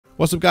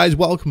What's up guys,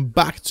 welcome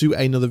back to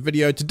another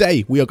video.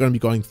 Today we are going to be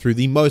going through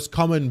the most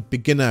common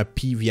beginner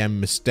PvM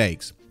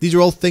mistakes. These are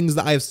all things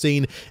that I have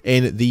seen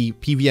in the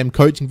PvM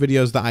coaching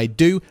videos that I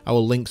do. I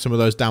will link some of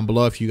those down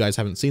below if you guys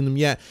haven't seen them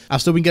yet.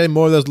 I've still been getting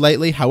more of those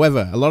lately.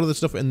 However, a lot of the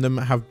stuff in them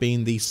have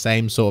been the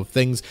same sort of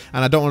things,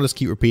 and I don't want to just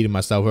keep repeating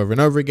myself over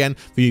and over again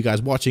for you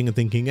guys watching and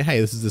thinking, hey,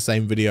 this is the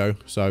same video,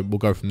 so we'll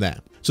go from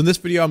there. So in this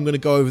video, I'm going to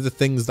go over the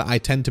things that I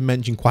tend to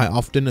mention quite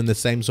often and the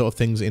same sort of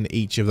things in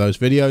each of those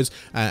videos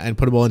and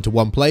put them all into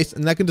one place,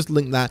 and I can just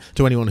link that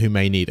to anyone who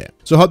may need it.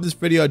 So I hope this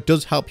video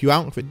does help you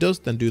out. If it does,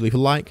 then do leave a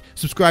like,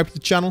 subscribe to the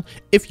channel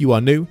if you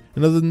are new,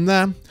 and other than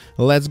that,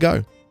 let's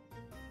go.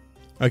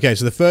 Okay,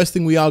 so the first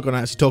thing we are going to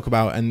actually talk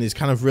about, and is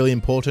kind of really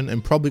important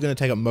and probably going to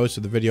take up most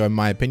of the video in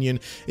my opinion,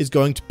 is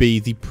going to be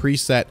the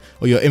preset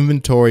or your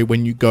inventory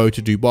when you go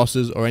to do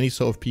bosses or any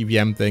sort of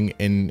PvM thing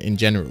in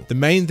general. The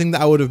main thing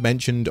that I would have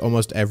mentioned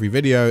almost every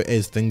video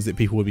is things that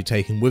people would be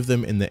taking with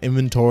them in their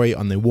inventory,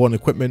 on their worn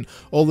equipment,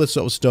 all this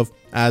sort of stuff,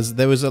 as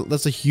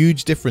that's a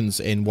huge difference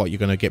in what you're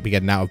going to be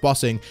getting out of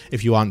bossing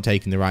if you aren't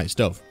taking the right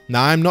stuff.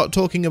 Now, I'm not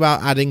talking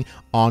about adding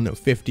on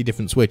 50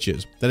 different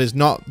switches. That is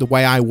not the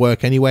way I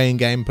work anyway in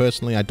game.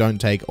 Personally, I don't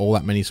take all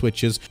that many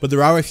switches, but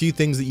there are a few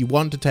things that you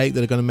want to take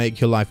that are going to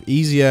make your life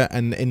easier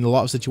and in a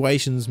lot of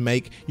situations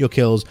make your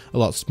kills a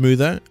lot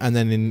smoother, and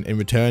then in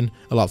return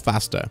a lot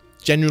faster.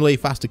 Generally,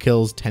 faster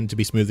kills tend to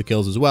be smoother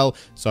kills as well,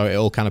 so it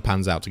all kind of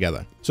pans out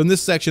together. So in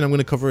this section, I'm going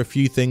to cover a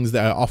few things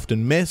that are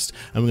often missed,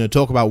 and we're going to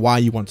talk about why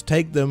you want to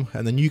take them,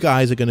 and then you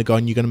guys are going to go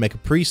and you're going to make a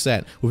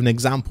preset with an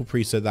example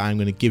preset that I'm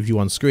going to give you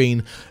on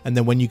screen, and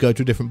then when you go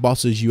to different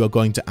bosses, you are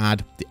going to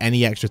add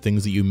any extra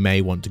things that you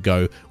may want to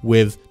go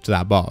with to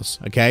that boss,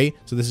 okay?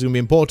 So this is going to be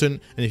important,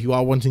 and if you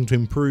are wanting to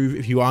improve,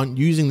 if you aren't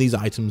using these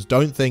items,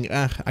 don't think,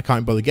 I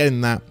can't bother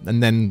getting that,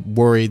 and then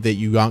worry that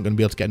you aren't going to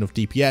be able to get enough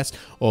DPS,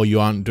 or you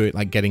aren't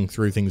getting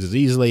through things as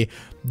easily.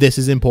 This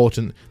is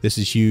important. This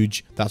is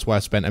huge. That's why I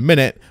spent a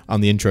minute on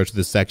the intro to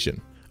this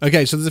section.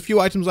 Okay, so there's a few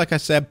items, like I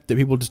said, that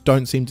people just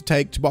don't seem to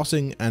take to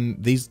bossing,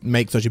 and these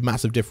make such a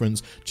massive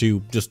difference to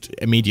just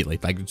immediately.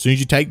 Like, as soon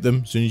as you take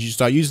them, as soon as you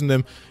start using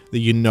them, that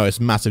you notice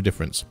a massive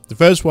difference. The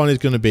first one is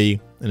going to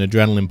be an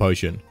adrenaline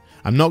potion.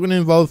 I'm not going to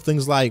involve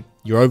things like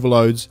your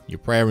overloads, your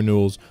prayer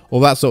renewals, all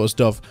that sort of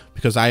stuff,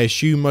 because I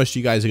assume most of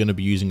you guys are going to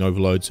be using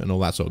overloads and all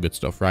that sort of good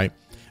stuff, right?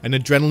 An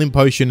adrenaline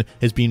potion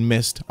has been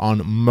missed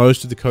on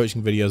most of the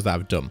coaching videos that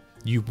I've done.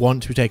 You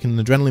want to be taking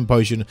an adrenaline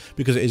potion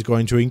because it is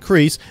going to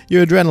increase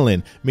your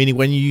adrenaline, meaning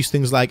when you use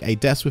things like a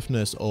death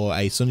swiftness or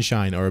a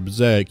sunshine or a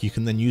berserk, you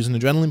can then use an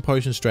adrenaline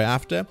potion straight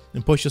after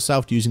and push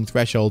yourself to using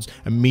thresholds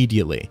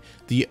immediately.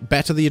 The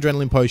better the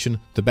adrenaline potion,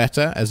 the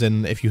better, as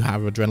in if you have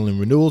adrenaline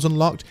renewals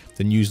unlocked,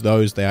 then use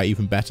those. They are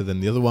even better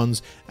than the other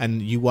ones,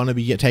 and you want to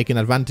be taking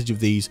advantage of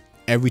these.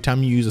 Every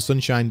time you use a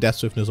Sunshine, Death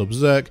Swiftness, or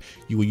Berserk,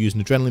 you will use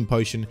an Adrenaline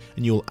Potion,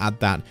 and you will add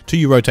that to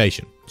your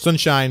rotation.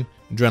 Sunshine,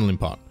 Adrenaline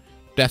Pot.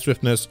 Death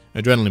Swiftness,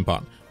 Adrenaline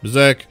Pot.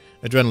 Berserk,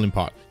 Adrenaline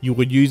Pot. You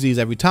will use these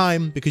every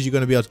time because you're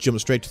going to be able to jump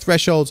straight to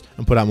Thresholds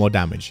and put out more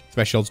damage.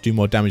 Thresholds do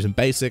more damage than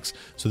basics,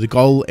 so the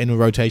goal in a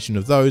rotation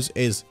of those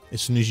is,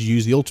 as soon as you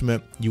use the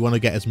ultimate, you want to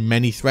get as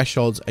many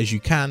Thresholds as you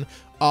can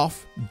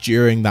off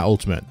during that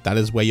ultimate. That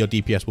is where your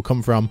DPS will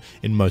come from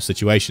in most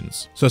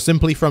situations. So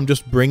simply from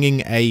just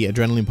bringing a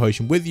adrenaline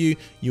potion with you,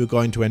 you are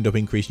going to end up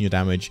increasing your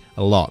damage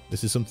a lot.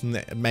 This is something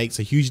that makes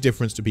a huge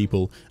difference to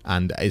people,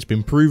 and it's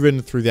been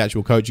proven through the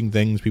actual coaching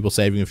things, people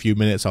saving a few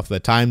minutes off their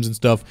times and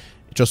stuff.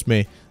 Trust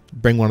me,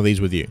 bring one of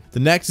these with you. The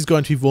next is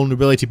going to be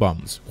vulnerability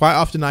bombs. Quite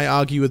often I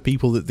argue with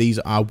people that these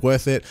are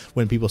worth it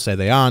when people say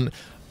they aren't.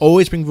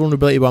 Always bring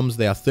vulnerability bombs.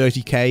 They are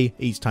 30k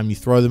each time you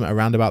throw them,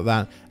 around about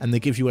that, and they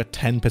give you a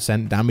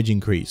 10% damage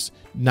increase.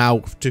 Now,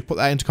 to put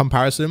that into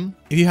comparison,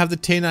 if you have the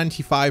tier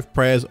 95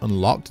 prayers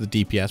unlocked, the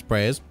DPS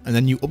prayers, and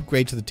then you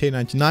upgrade to the tier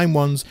 99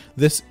 ones,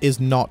 this is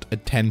not a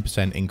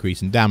 10%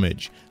 increase in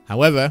damage.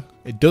 However,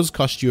 it does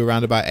cost you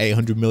around about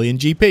 800 million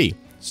GP.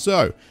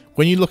 So,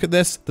 when you look at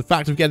this, the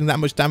fact of getting that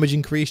much damage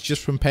increase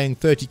just from paying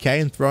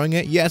 30k and throwing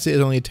it, yes, it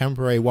is only a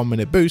temporary 1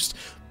 minute boost,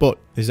 but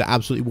is it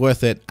absolutely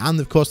worth it? And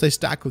of course, they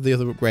stack with the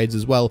other upgrades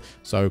as well.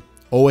 So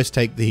always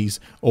take these,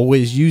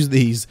 always use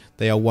these.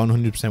 They are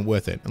 100%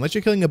 worth it. Unless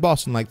you're killing a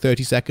boss in like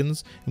 30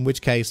 seconds, in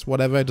which case,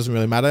 whatever, it doesn't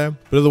really matter.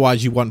 But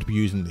otherwise, you want to be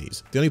using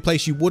these. The only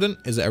place you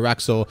wouldn't is at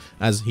Araxor,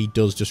 as he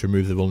does just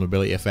remove the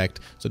vulnerability effect,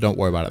 so don't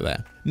worry about it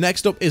there.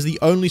 Next up is the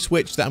only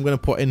switch that I'm going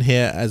to put in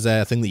here as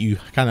a thing that you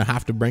kind of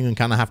have to bring and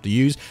kind of have to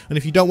use. And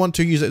if you don't want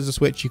to use it as a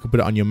switch, you can put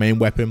it on your main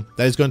weapon.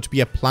 That is going to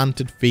be a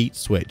planted feet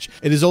switch.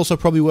 It is also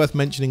probably worth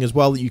mentioning as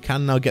well that you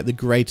can now get the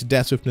greater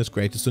death swiftness,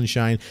 greater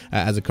sunshine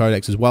as a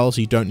codex as well, so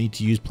you don't need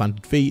to use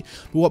planted feet.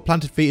 But what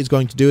planted feet is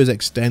going to do is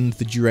extend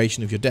the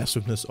duration of your death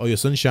swiftness or your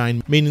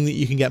sunshine, meaning that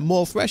you can get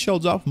more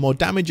thresholds off, more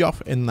damage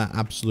off in that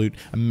absolute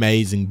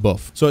amazing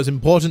buff. So it's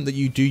important that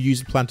you do use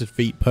the planted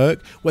feet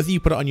perk, whether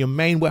you put it on your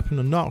main weapon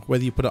or not,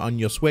 whether you put it on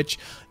your switch.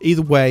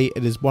 Either way,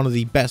 it is one of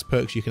the best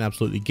perks you can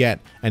absolutely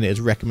get, and it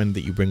is recommended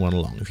that you bring one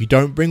along. If you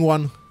don't bring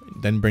one,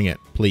 then bring it.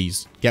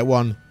 Please get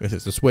one. If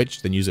it's a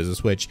switch, then use it as a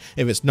switch.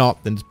 If it's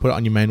not, then just put it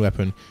on your main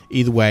weapon.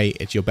 Either way,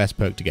 it's your best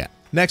perk to get.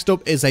 Next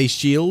up is a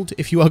shield.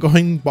 If you are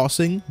going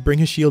bossing,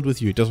 bring a shield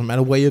with you. It doesn't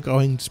matter where you're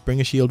going, just bring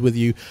a shield with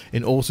you.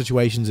 In all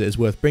situations, it is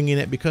worth bringing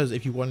it, because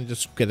if you want to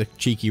just get a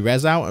cheeky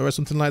res out or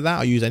something like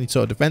that, or use any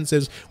sort of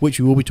defensives, which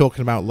we will be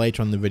talking about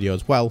later on in the video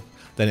as well,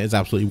 then it's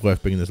absolutely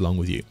worth bringing this along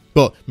with you.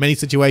 But many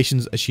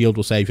situations, a shield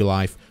will save your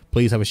life.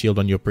 Please have a shield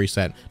on your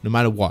preset, no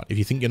matter what. If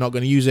you think you're not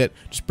going to use it,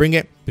 just bring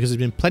it, because there's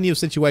been plenty of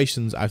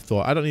situations I've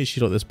thought, I don't need a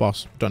shield at this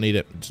boss, don't need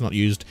it, it's not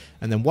used.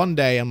 And then one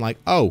day I'm like,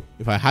 oh,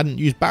 if I hadn't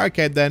used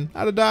barricade then,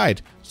 I'd have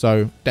died.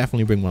 So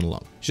definitely bring one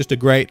along. It's just a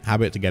great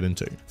habit to get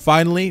into.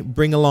 Finally,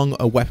 bring along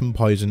a weapon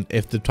poison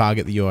if the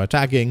target that you're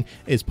attacking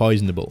is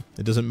poisonable.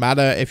 It doesn't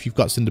matter if you've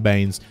got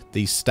Cinderbanes,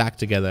 these stack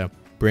together.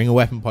 Bring a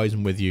weapon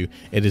poison with you.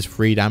 It is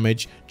free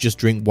damage. Just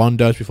drink 1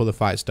 dose before the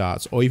fight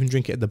starts, or even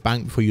drink it at the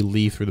bank before you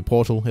leave through the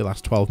portal. It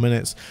lasts 12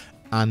 minutes.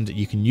 And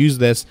you can use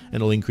this and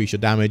it'll increase your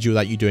damage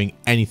without you doing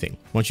anything.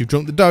 Once you've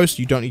drunk the dose,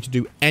 you don't need to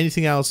do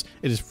anything else.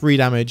 It is free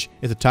damage.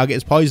 If the target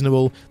is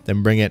poisonable,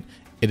 then bring it.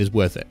 It is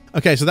worth it.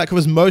 Okay, so that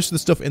covers most of the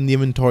stuff in the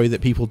inventory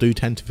that people do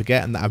tend to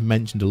forget and that I've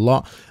mentioned a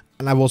lot.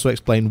 And I've also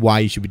explained why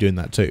you should be doing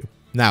that too.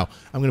 Now,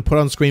 I'm going to put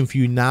on screen for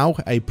you now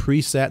a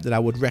preset that I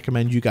would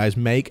recommend you guys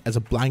make as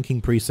a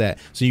blanking preset.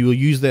 So you will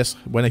use this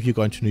whenever you're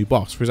going to a new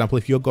boss. For example,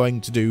 if you're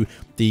going to do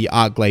the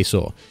Arc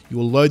Glacier, you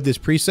will load this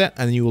preset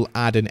and you will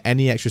add in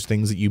any extra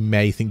things that you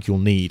may think you'll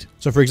need.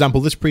 So for example,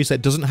 this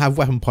preset doesn't have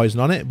weapon poison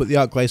on it, but the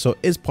Arc Glacier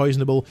is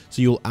poisonable.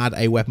 So you'll add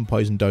a weapon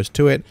poison dose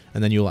to it,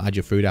 and then you'll add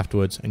your food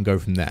afterwards and go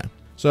from there.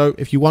 So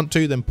if you want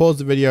to, then pause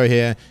the video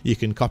here. You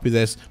can copy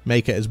this,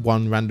 make it as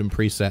one random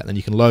preset, and then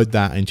you can load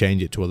that and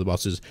change it to other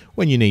bosses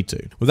when you need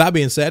to. With that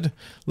being said,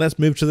 let's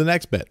move to the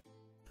next bit.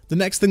 The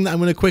next thing that I'm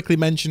going to quickly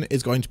mention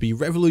is going to be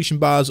revolution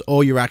bars,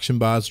 or your action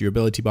bars, your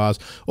ability bars,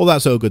 all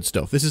that sort of good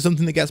stuff. This is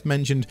something that gets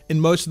mentioned in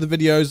most of the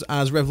videos,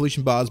 as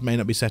revolution bars may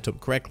not be set up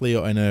correctly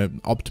or in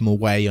an optimal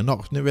way, or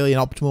not really an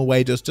optimal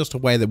way, just a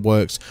way that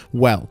works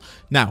well.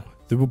 Now,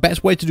 the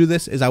best way to do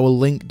this is I will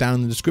link down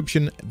in the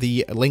description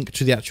the link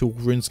to the actual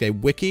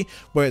RuneScape wiki,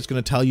 where it's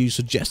going to tell you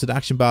suggested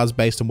action bars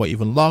based on what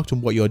you've unlocked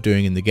and what you're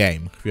doing in the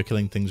game. If you're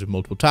killing things with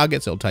multiple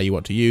targets, it'll tell you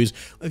what to use.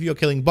 If you're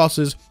killing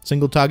bosses,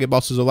 single target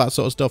bosses, all that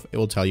sort of stuff, it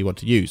will tell you what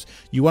to use.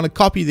 You want to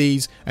copy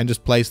these and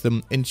just place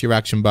them into your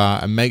action bar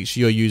and make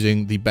sure you're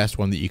using the best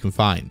one that you can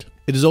find.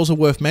 It is also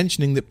worth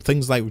mentioning that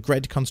things like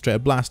Great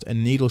Concentrated Blast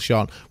and Needle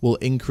Shot will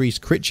increase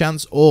crit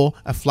chance or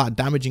a flat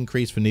damage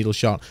increase for Needle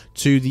Shot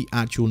to the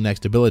actual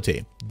next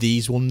ability.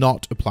 These will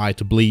not apply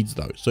to bleeds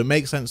though, so it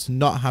makes sense to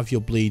not have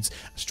your bleeds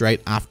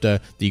straight after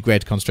the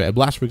Great Concentrated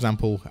Blast, for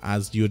example,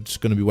 as you're just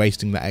going to be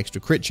wasting that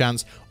extra crit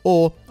chance,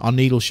 or on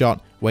Needle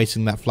Shot,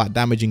 wasting that flat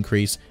damage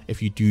increase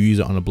if you do use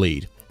it on a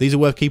bleed. These are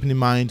worth keeping in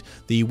mind.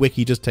 The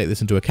wiki does take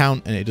this into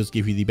account, and it does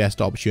give you the best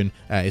option.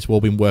 It's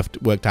all been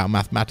worked out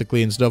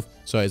mathematically and stuff,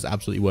 so it's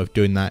absolutely worth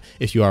doing that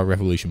if you are a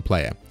Revolution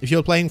player. If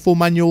you're playing full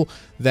manual,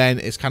 then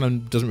it's kind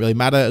of doesn't really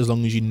matter as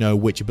long as you know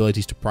which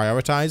abilities to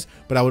prioritize.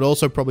 But I would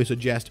also probably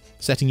suggest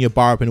setting your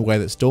bar up in a way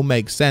that still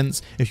makes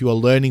sense if you are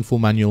learning full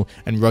manual,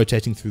 and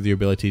rotating through the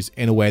abilities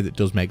in a way that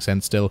does make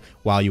sense still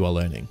while you are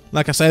learning.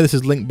 Like I say, this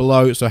is linked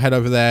below, so head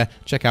over there,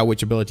 check out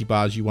which ability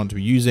bars you want to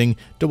be using,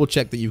 double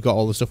check that you've got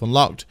all the stuff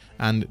unlocked,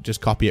 and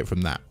just copy it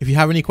from that. If you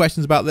have any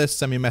questions about this,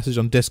 send me a message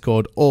on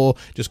Discord or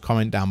just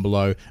comment down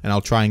below, and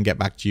I'll try and get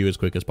back to you as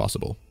quick as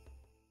possible.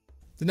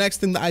 The next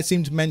thing that I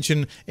seem to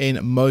mention in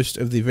most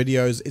of the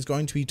videos is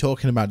going to be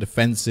talking about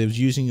defensives,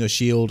 using your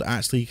shield,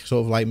 actually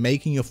sort of like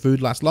making your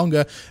food last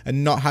longer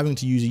and not having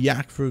to use a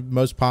yak for the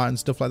most part and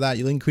stuff like that.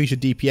 You'll increase your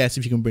DPS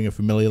if you can bring a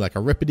familiar like a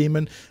Ripper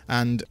Demon,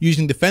 and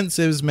using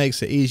defensives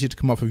makes it easier to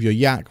come off of your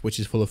yak, which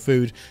is full of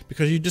food,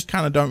 because you just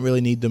kind of don't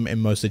really need them in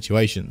most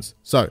situations.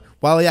 So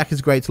while a yak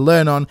is great to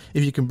learn on,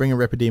 if you can bring a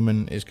Ripper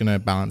Demon, it's going to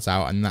balance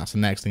out, and that's the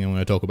next thing I'm going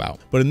to talk about.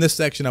 But in this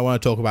section, I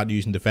want to talk about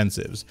using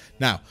defensives.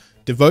 Now,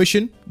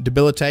 Devotion,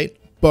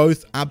 Debilitate,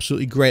 both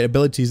absolutely great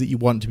abilities that you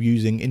want to be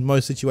using in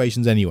most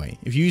situations anyway.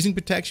 If you're using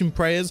Protection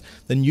Prayers,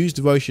 then use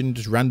Devotion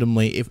just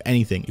randomly, if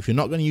anything. If you're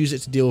not going to use it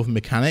to deal with a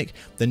mechanic,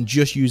 then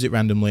just use it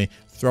randomly.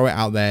 Throw it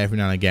out there every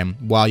now and again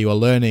while you are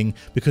learning,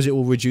 because it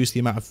will reduce the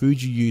amount of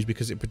food you use,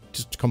 because it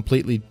just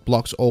completely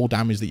blocks all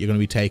damage that you're going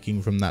to be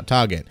taking from that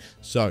target.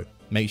 So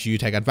make sure you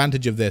take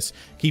advantage of this.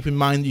 Keep in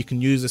mind that you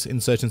can use this in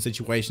certain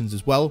situations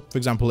as well. For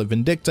example, at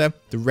Vindicta,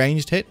 the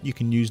ranged hit, you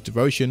can use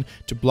Devotion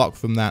to block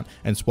from that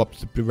and swap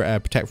to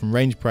Protect from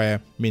Ranged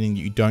Prayer, meaning that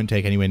you don't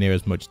take anywhere near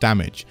as much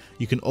damage.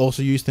 You can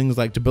also use things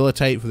like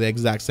Debilitate for the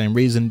exact same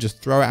reason.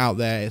 Just throw it out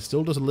there. It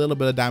still does a little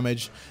bit of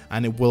damage,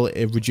 and it will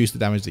reduce the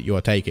damage that you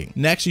are taking.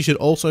 Next, you should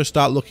also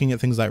start looking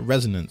at things like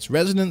Resonance.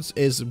 Resonance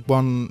is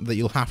one that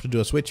you'll have to do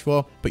a switch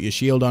for. Put your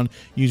shield on,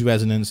 use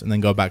Resonance, and then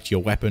go back to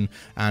your weapon.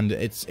 And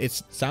it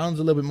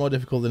sounds a little bit more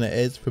difficult than it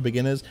is for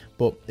beginners,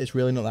 but it's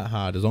really not that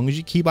hard. As long as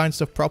you keybind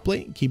stuff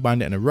properly,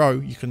 keybind it in a row,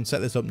 you can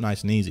set this up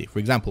nice and easy. For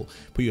example,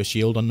 put your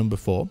shield on number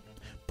 4,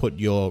 put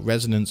your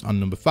resonance on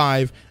number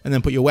 5, and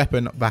then put your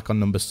weapon back on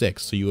number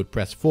 6. So you would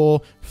press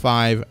 4,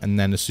 5, and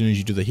then as soon as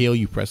you do the heal,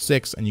 you press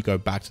 6, and you go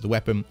back to the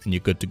weapon, and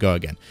you're good to go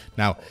again.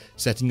 Now,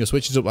 setting your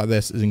switches up like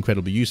this is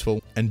incredibly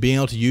useful, and being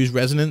able to use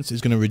resonance is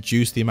going to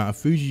reduce the amount of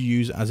food you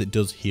use, as it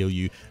does heal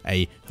you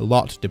a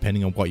lot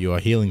depending on what you are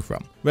healing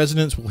from.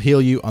 Resonance will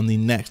heal you on the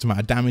next amount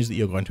of damage that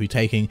you're going to be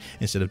taking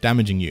instead of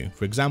damaging you.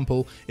 For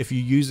example, if you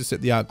use this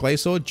at the Arc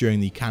Glaze Sword during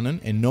the cannon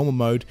in normal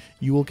mode,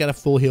 you will get a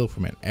full heal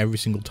from it every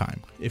single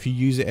time. If you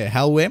use it at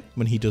Hellweir,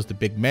 when he does the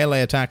big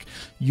melee attack,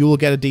 you will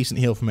get a decent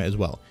heal from it as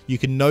well. You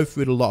can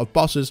no-food a lot of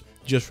bosses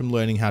just from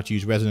learning how to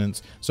use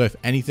resonance. So if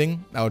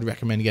anything, I would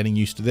recommend getting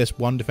used to this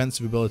one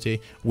defensive ability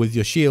with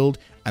your shield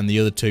and the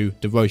other two,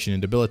 devotion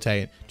and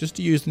debilitate, just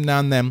to use them now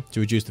and then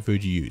to reduce the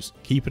food you use.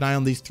 Keep an eye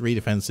on these 3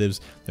 defensives,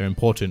 they're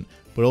important,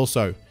 but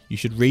also you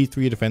should read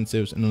through your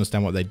defensives and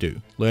understand what they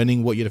do.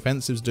 Learning what your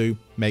defensives do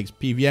makes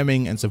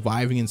PvMing and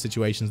surviving in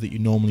situations that you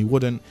normally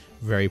wouldn't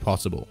very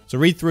possible. So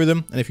read through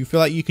them, and if you feel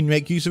like you can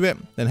make use of it,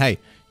 then hey,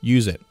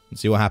 use it and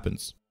see what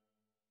happens.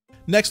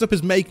 Next up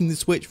is making the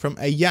switch from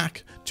a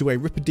Yak to a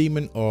Ripper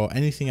Demon or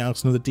anything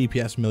else, another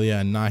DPS familiar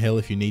and Nihil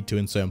if you need to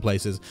in certain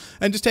places,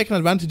 and just taking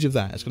advantage of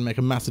that. It's going to make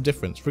a massive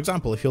difference. For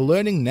example, if you're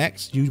learning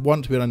next, you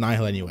want to be on a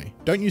Nihil anyway.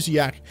 Don't use a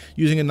Yak.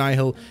 Using a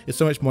Nihil is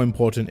so much more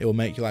important. It will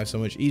make your life so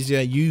much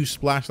easier. You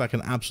splash like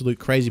an absolute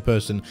crazy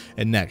person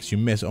in next. You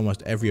miss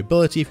almost every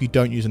ability if you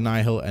don't use a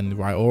Nihil and the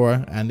right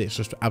aura, and it's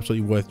just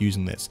absolutely worth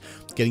using this.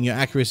 Getting your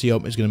accuracy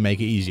up is going to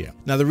make it easier.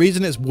 Now, the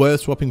reason it's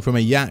worth swapping from a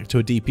Yak to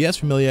a DPS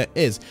familiar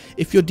is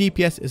if your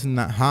DPS isn't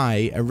that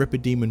high, a Ripper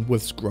Demon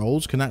with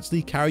scrolls can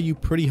actually carry you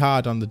pretty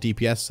hard on the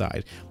DPS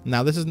side.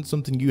 Now, this isn't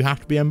something you have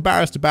to be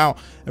embarrassed about.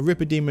 A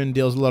Ripper Demon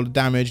deals a lot of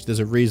damage. There's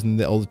a reason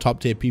that all the top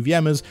tier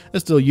PvMers are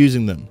still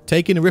using them.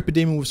 Taking a Ripper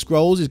Demon with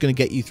scrolls is going to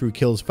get you through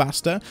kills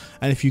faster,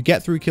 and if you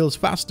get through kills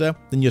faster,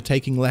 then you're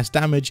taking less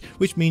damage,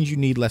 which means you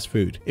need less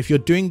food. If you're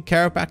doing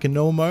Carapac in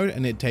normal mode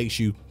and it takes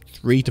you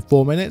 3 to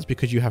 4 minutes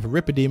because you have a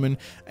Ripper Demon,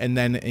 and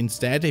then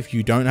instead if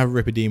you don't have a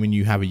Ripper Demon,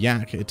 you have a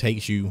Yak, it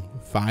takes you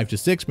 5 to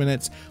 6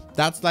 minutes.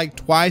 That's like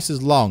twice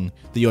as long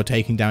that you're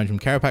taking damage from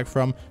Carapac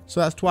from, so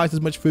that's twice as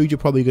much food you're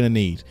probably going to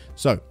need.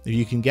 So if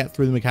you can get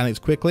through the mechanics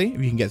quickly,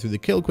 if you can get through the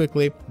kill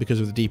quickly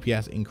because of the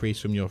DPS increase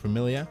from your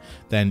familiar,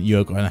 then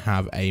you're going to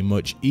have a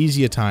much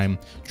easier time.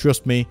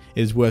 Trust me,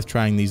 it is worth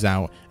trying these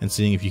out and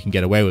seeing if you can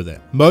get away with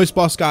it. Most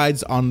boss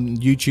guides on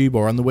YouTube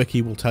or on the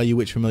wiki will tell you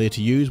which familiar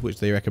to use,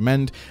 which they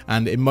recommend,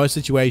 and in most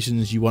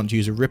situations you want to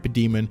use a Ripper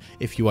Demon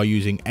if you are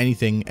using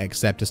anything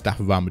except a Staff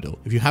of Armadyl.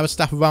 If you have a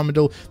Staff of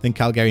Armadyl, then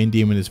Calgarian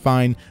Demon is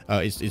fine.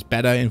 It's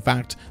better, in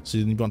fact, so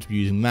you want to be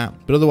using that.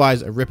 But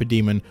otherwise, a Ripper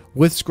Demon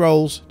with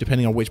scrolls,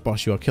 depending on which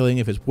boss you are killing.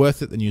 If it's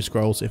worth it, then use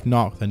scrolls. If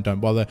not, then don't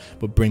bother,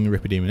 but bring the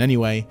Ripper Demon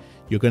anyway.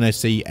 You're going to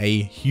see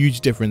a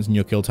huge difference in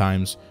your kill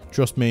times.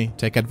 Trust me,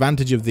 take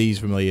advantage of these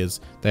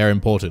familiars. They are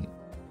important.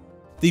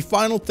 The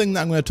final thing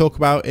that I'm going to talk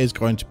about is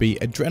going to be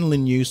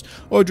adrenaline use,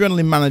 or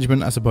adrenaline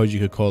management, I suppose you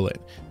could call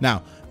it.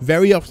 Now,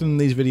 very often in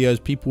these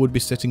videos, people would be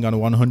sitting on a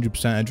 100%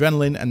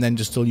 adrenaline and then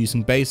just still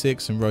using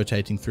basics and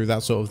rotating through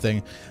that sort of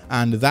thing,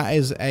 and that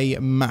is a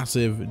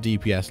massive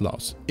DPS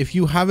loss. If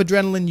you have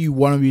adrenaline, you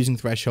want to be using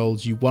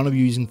thresholds, you want to be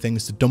using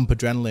things to dump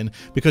adrenaline,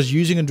 because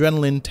using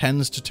adrenaline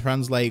tends to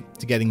translate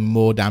to getting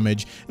more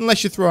damage,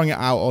 unless you're throwing it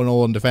out on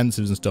all on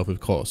defensives and stuff, of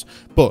course.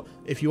 But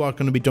if you are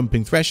going to be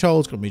dumping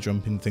thresholds, going to be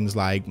dumping things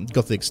like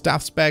Gothic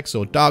Staff Specs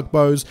or Dark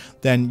Bows,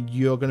 then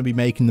you're going to be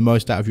making the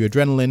most out of your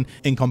adrenaline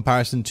in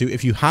comparison to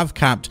if you have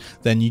capped,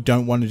 then you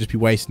don't want to just be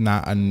wasting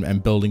that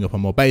and building up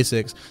on more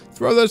basics.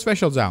 Throw those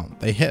thresholds out.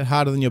 They hit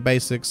harder than your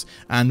basics,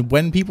 and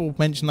when people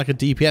mention like a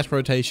DPS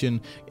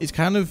rotation, it's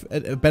kind of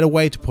a better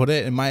way to put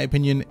it, in my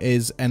opinion,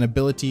 is an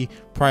ability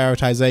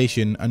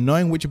prioritization and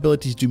knowing which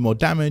abilities do more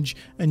damage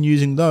and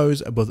using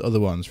those above other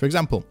ones. For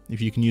example,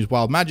 if you can use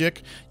Wild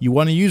Magic, you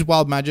want to use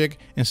Wild Magic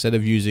instead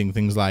of using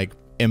things like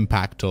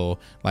Impact or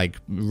like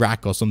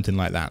Rack or something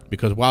like that,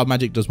 because Wild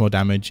Magic does more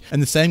damage.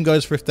 And the same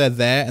goes for if they're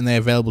there and they're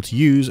available to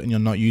use and you're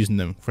not using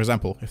them. For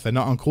example, if they're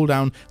not on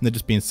cooldown and they're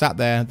just being sat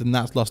there, then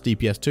that's lost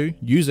DPS too.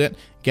 Use it,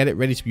 get it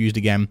ready to be used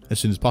again as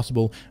soon as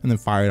possible, and then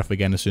fire it off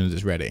again as soon as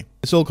it's ready.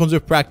 This all comes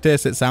with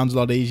practice. It sounds a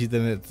lot easier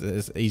than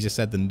it's easier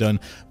said than done,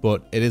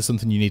 but it is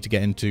something you need to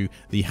get into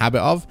the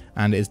habit of,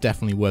 and it's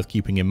definitely worth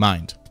keeping in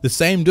mind. The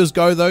same does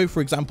go though,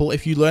 for example,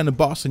 if you learn a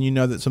boss and you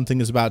know that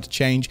something is about to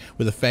change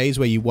with a phase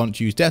where you want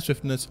to use Death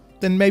Swiftness,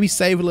 then maybe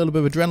save a little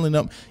bit of adrenaline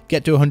up,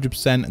 get to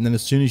 100%, and then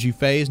as soon as you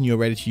phase and you're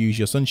ready to use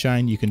your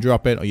Sunshine, you can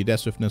drop it, or your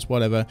Death Swiftness,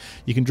 whatever.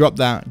 You can drop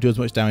that, do as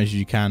much damage as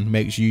you can,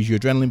 make sure you use your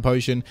Adrenaline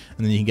Potion,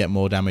 and then you can get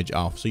more damage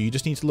off. So you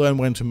just need to learn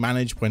when to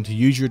manage, when to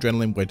use your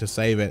Adrenaline, when to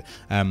save it.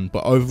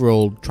 But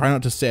overall, try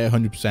not to sit at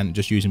 100%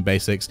 just using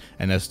basics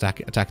and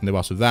attacking the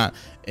boss with that.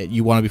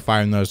 You want to be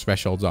firing those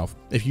thresholds off.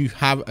 If you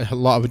have a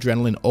lot of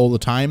adrenaline all the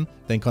time,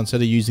 then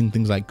consider using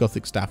things like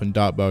Gothic Staff and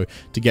Dark Bow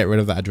to get rid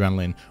of that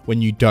adrenaline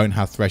when you don't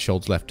have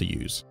thresholds left to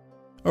use.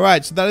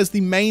 Alright, so that is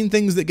the main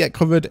things that get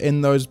covered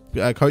in those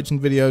coaching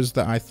videos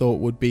that I thought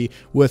would be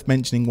worth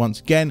mentioning once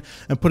again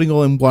and putting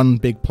all in one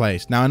big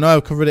place. Now, I know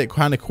I've covered it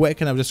kind of quick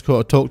and I've just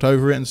sort of talked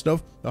over it and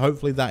stuff, but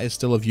hopefully that is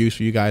still of use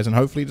for you guys, and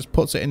hopefully it just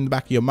puts it in the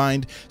back of your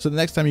mind so the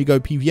next time you go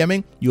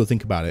PvMing, you'll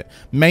think about it.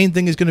 Main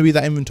thing is going to be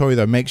that inventory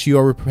though. Make sure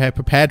you're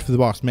prepared for the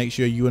boss. Make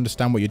sure you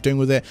understand what you're doing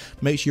with it.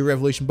 Make sure your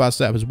revolution bar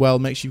set up as well.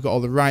 Make sure you've got all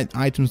the right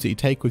items that you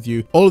take with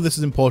you. All of this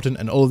is important,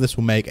 and all of this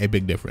will make a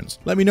big difference.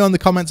 Let me know in the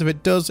comments if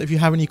it does. If you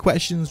have any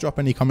questions, drop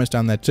any comments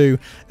down there too.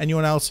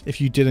 Anyone else,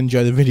 if you did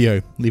enjoy the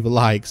video, leave a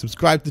like,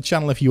 subscribe to the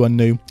channel if you are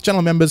new.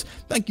 Channel members,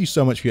 thank you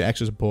so much for your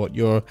extra support.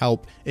 Your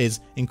help is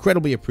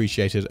incredibly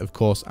appreciated, of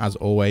course, as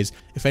always.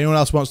 If anyone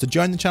else wants to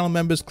join the channel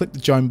members, click the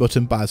join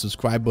button by the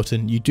subscribe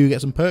button. You do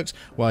get some perks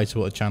while you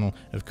support the channel,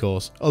 of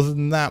course. Other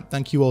than that,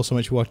 thank you all so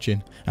much for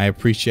watching. I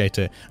appreciate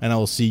it, and I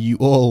will see you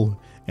all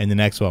in the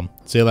next one.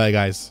 See you later,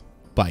 guys.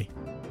 Bye.